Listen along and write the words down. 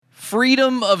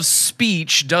Freedom of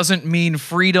speech doesn't mean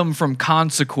freedom from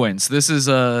consequence. This is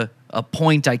a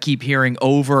point I keep hearing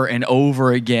over and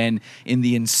over again in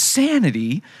the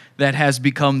insanity that has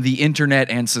become the internet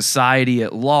and society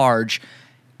at large.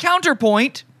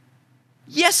 Counterpoint,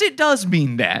 yes, it does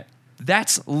mean that.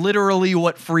 That's literally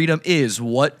what freedom is.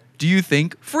 What do you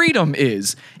think freedom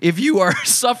is? If you are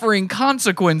suffering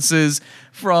consequences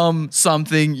from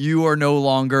something, you are no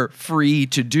longer free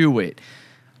to do it.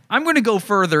 I'm going to go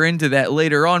further into that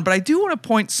later on, but I do want to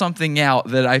point something out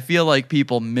that I feel like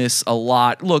people miss a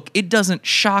lot. Look, it doesn't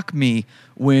shock me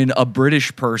when a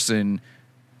British person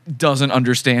doesn't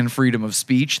understand freedom of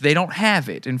speech. They don't have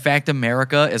it. In fact,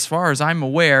 America, as far as I'm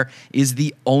aware, is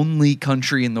the only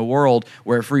country in the world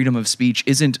where freedom of speech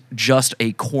isn't just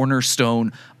a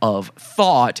cornerstone of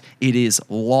thought, it is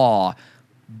law.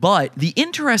 But the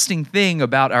interesting thing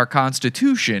about our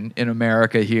Constitution in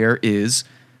America here is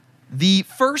the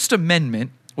First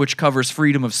Amendment, which covers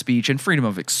freedom of speech and freedom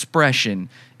of expression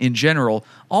in general,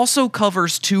 also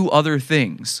covers two other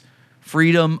things: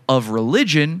 freedom of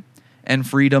religion and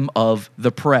freedom of the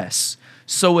press.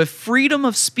 So if freedom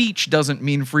of speech doesn't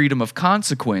mean freedom of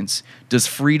consequence, does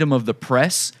freedom of the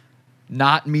press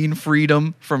not mean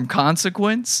freedom from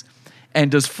consequence?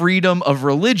 And does freedom of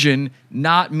religion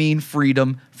not mean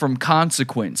freedom from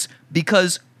consequence?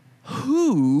 Because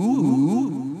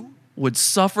who would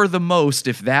suffer the most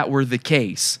if that were the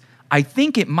case? I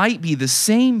think it might be the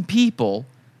same people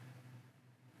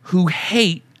who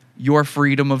hate your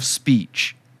freedom of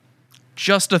speech.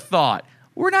 Just a thought.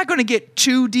 We're not going to get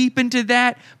too deep into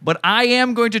that, but I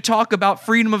am going to talk about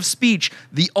freedom of speech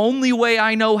the only way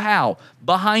I know how,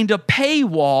 behind a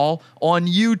paywall on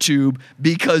YouTube,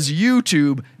 because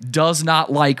YouTube does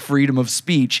not like freedom of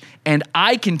speech, and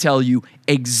I can tell you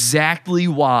exactly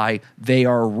why they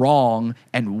are wrong,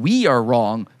 and we are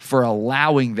wrong for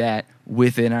allowing that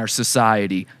within our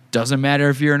society. Doesn't matter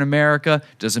if you're in America,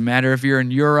 doesn't matter if you're in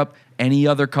Europe, any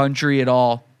other country at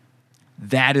all.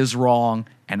 That is wrong,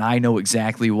 and I know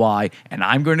exactly why, and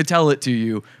I'm going to tell it to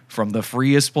you from the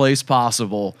freest place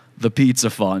possible, the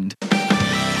Pizza Fund.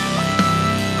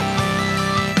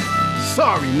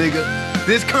 Sorry, nigga.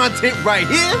 This content right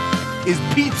here is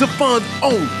Pizza Fund's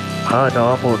own.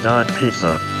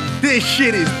 Pineapple.pizza. This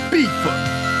shit is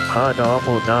beefer.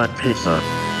 Pineapple.pizza.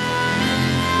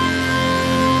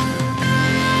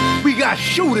 We got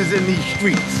shooters in these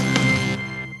streets.